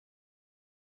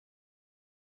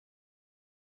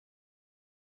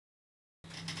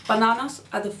Bananas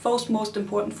are the fourth most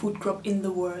important food crop in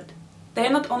the world. They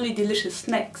are not only delicious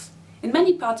snacks. In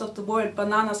many parts of the world,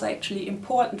 bananas are actually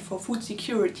important for food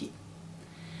security.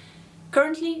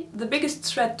 Currently, the biggest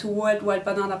threat to worldwide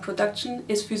banana production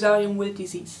is Fusarium wilt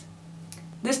disease.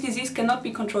 This disease cannot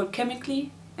be controlled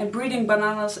chemically, and breeding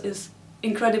bananas is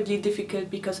incredibly difficult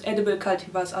because edible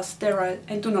cultivars are sterile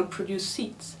and do not produce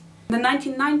seeds. In the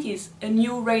 1990s, a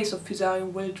new race of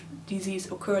Fusarium wilt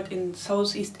disease occurred in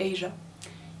Southeast Asia.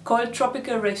 Called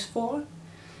Tropical Race 4,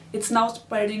 it's now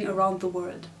spreading around the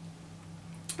world.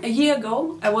 A year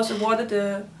ago, I was awarded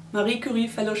a Marie Curie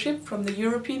Fellowship from the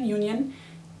European Union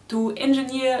to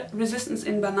engineer resistance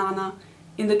in banana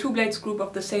in the 2-blades group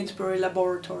of the Sainsbury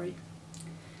Laboratory.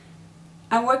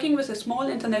 I'm working with a small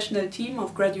international team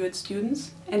of graduate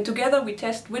students, and together we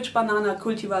test which banana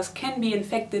cultivars can be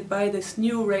infected by this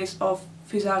new race of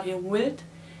Fusarium wilt,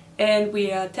 and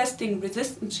we are testing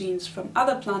resistance genes from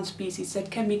other plant species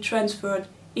that can be transferred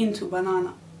into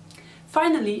banana.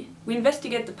 Finally, we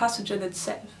investigate the pathogen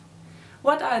itself.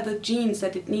 What are the genes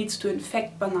that it needs to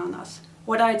infect bananas?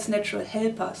 What are its natural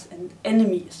helpers and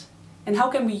enemies? And how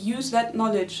can we use that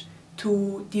knowledge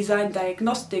to design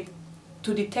diagnostic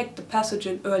to detect the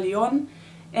pathogen early on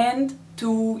and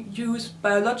to use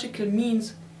biological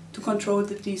means to control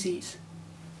the disease?